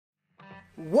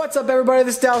What's up, everybody?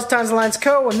 This is Dallas Tines and Lines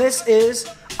Co. and this is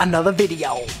another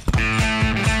video.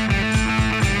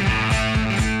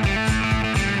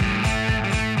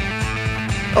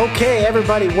 Okay,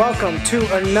 everybody, welcome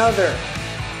to another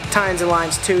Tines and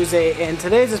Lines Tuesday, and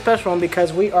today's a special one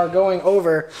because we are going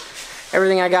over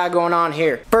everything I got going on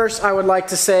here. First, I would like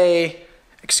to say,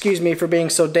 excuse me for being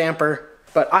so damper,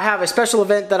 but I have a special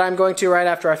event that I'm going to right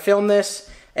after I film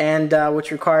this, and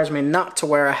which requires me not to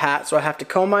wear a hat, so I have to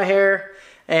comb my hair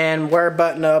and wear a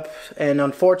button up, and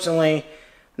unfortunately,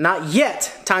 not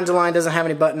yet, Tines and Line doesn't have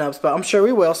any button ups, but I'm sure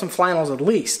we will, some flannels at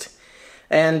least.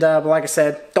 And but like I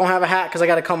said, don't have a hat because I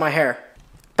got to comb my hair.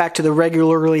 Back to the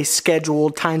regularly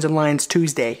scheduled Tines and Lines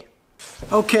Tuesday.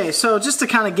 Okay, so just to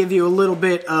kind of give you a little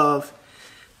bit of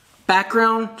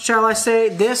background, shall I say,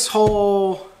 this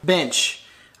whole bench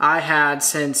I had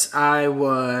since I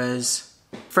was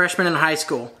freshman in high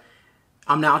school.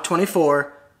 I'm now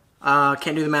 24.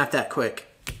 Can't do the math that quick.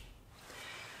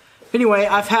 Anyway,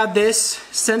 I've had this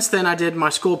since then. I did my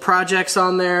school projects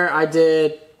on there.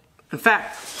 In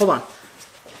fact, hold on.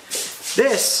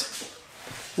 This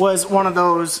was one of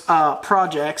those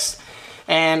projects,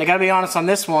 and I gotta be honest on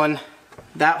this one,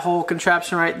 that whole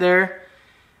contraption right there.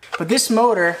 But this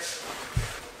motor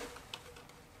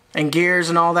and gears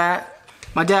and all that,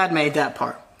 my dad made that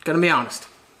part, gonna be honest.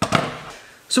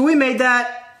 So we made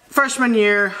that freshman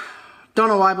year. Don't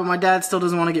know why, but my dad still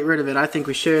doesn't want to get rid of it. I think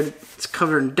we should. It's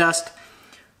covered in dust.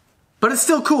 But it's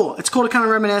still cool. It's cool to kind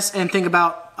of reminisce and think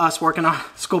about us working on a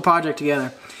school project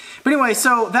together. But anyway,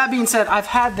 so that being said, I've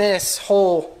had this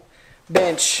whole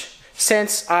bench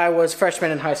since I was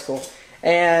freshman in high school.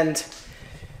 And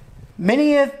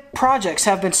many projects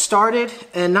have been started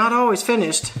and not always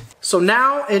finished. So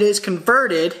now it is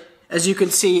converted. As you can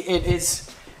see, it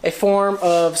is a form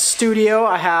of studio.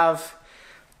 I have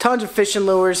tons of fishing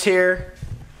lures here.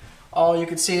 All you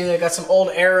can see, I got some old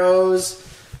arrows.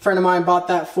 A friend of mine bought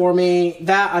that for me.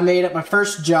 That I made at my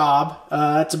first job.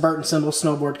 That's a Burton Symbol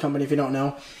snowboard company if you don't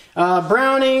know.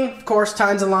 Browning, of course,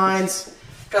 Tines and Lines.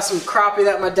 Got some crappie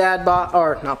that my dad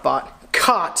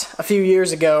caught a few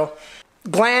years ago.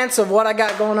 Glance of what I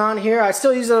got going on here. I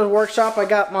still use it as a workshop. I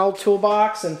got my old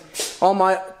toolbox and all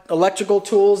my electrical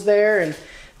tools there. And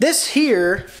this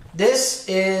here, this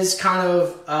is kind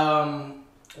of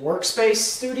workspace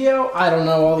studio. I don't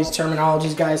know all these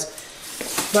terminologies, guys,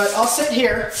 but I'll sit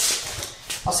here.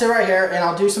 I'll sit right here and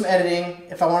I'll do some editing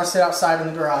if I want to sit outside in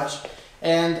the garage,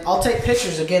 and I'll take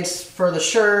pictures for the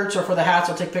shirts or for the hats.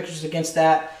 I'll take pictures against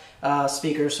that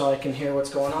speaker so I can hear what's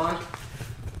going on.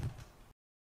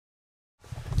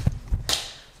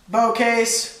 Bow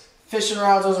case, fishing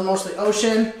rods, those are mostly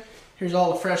ocean. Here's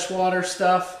all the freshwater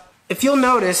stuff. If you'll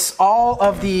notice, all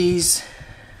of these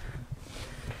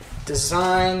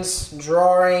designs,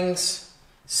 drawings,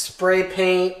 spray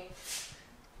paint,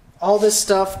 all this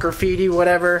stuff, graffiti,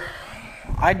 whatever.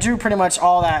 I drew pretty much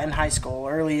all that in high school,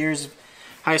 early years of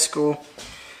high school,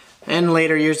 and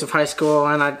later years of high school,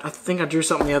 and I think I drew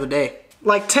something the other day.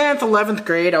 Like 10th, 11th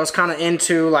grade, I was kind of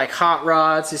into like hot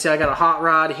rods. You see I got a hot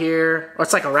rod here. Or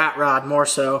it's like a rat rod more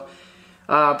so.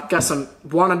 Got some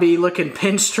wannabe looking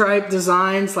pinstripe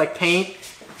designs, like paint.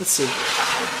 Let's see.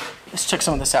 Let's check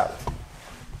some of this out.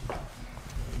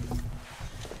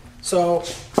 So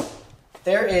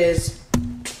there is,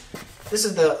 this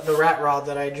is the rat rod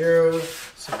that I drew,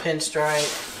 some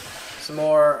pinstripe, some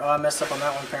more, I messed up on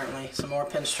that one apparently, some more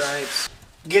pinstripes.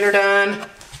 Get her done.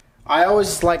 I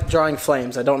always like drawing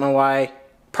flames, I don't know why.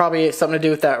 Probably it's something to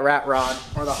do with that rat rod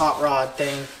or the hot rod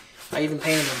thing. I even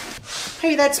painted them.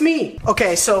 Hey, that's me.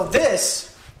 Okay, so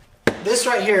this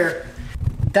right here,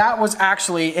 that was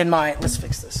actually in my, let's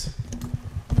fix this.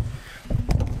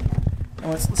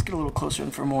 Let's get a little closer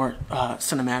in for more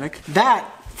cinematic.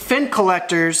 That fin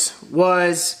collectors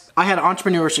was, I had an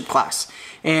entrepreneurship class,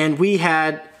 and we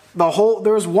had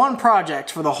there was one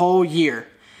project for the whole year.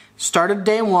 Started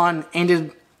day one,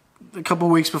 ended a couple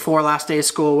weeks before last day of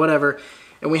school, whatever,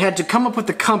 and we had to come up with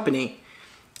a company,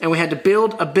 and we had to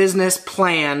build a business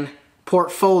plan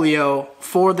portfolio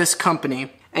for this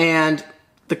company. And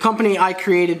the company I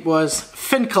created was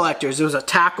Fin Collectors. It was a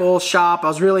tackle shop. I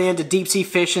was really into deep sea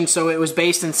fishing, so it was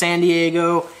based in San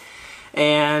Diego,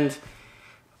 and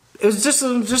it was just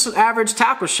an average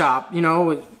tackle shop, you know,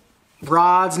 with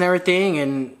rods and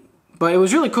everything. But it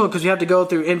was really cool because you have to go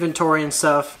through inventory and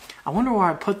stuff. I wonder where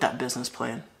I put that business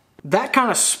plan. That kind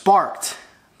of sparked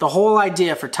the whole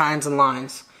idea for Tines and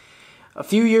Lines. A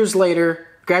few years later,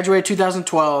 graduated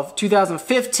 2012,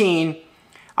 2015.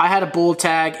 I had a bull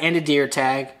tag and a deer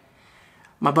tag.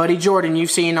 My buddy Jordan, you've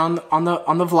seen on the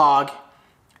vlog,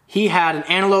 he had an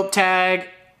antelope tag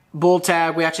bull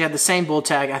tag. We actually had the same bull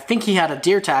tag. I think he had a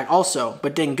deer tag also,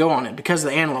 but didn't go on it because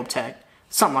of the antelope tag.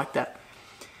 Something like that.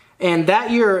 And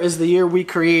that year is the year we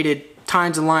created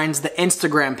Tines and Lines, the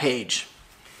Instagram page.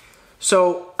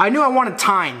 So I knew I wanted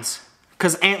tines,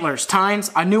 because antlers,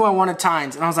 tines, I knew I wanted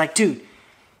tines. And I was like, dude,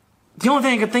 the only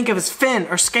thing I could think of is fin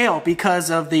or scale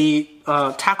because of the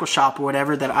tackle shop or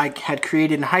whatever that I had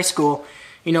created in high school.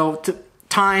 You know,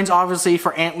 tines obviously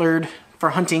for antlered, for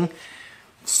hunting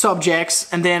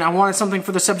subjects, and then I wanted something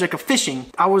for the subject of fishing.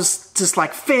 I was just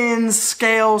like fins,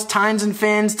 scales, tines and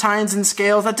fins, tines and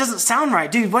scales. That doesn't sound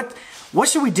right, dude. What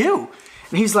should we do?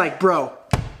 And he's like, bro,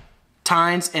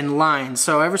 Tines and Lines.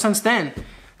 So ever since then,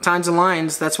 Tines and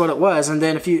Lines, that's what it was. And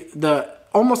then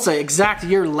almost the exact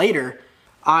year later,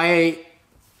 I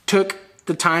took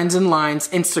the Tines and Lines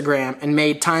Instagram and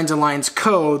made Tines and Lines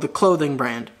Co., the clothing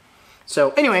brand.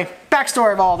 So anyway,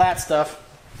 backstory of all that stuff.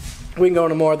 We can go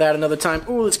into more of that another time.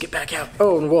 Ooh, let's get back out.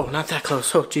 Oh, whoa, not that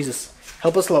close. Oh, Jesus.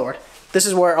 Help us, Lord. This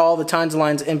is where all the Tines and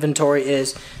Lines inventory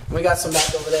is. We got some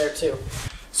back over there, too.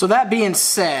 So that being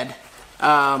said,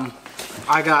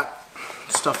 I got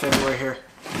stuff everywhere here.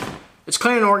 It's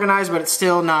clean and organized, but it's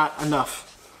still not enough.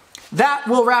 That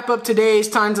will wrap up today's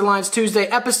Tines and Lines Tuesday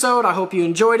episode. I hope you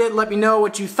enjoyed it. Let me know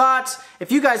what you thought. If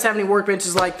you guys have any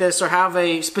workbenches like this or have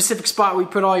a specific spot where you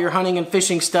put all your hunting and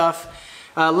fishing stuff,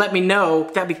 let me know.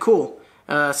 That'd be cool.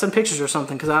 Send pictures or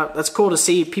something, because that's cool to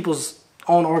see people's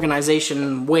own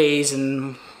organization ways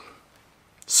and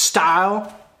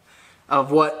style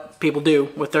of what people do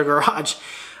with their garage.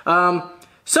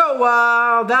 So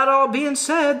that all being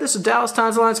said, this is Dallas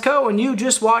Tines and Lines Co., and you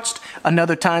just watched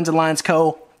another Tines and Lines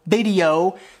Co.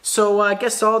 video. So I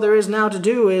guess all there is now to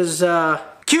do is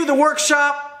cue the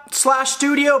workshop /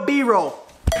 studio B-roll.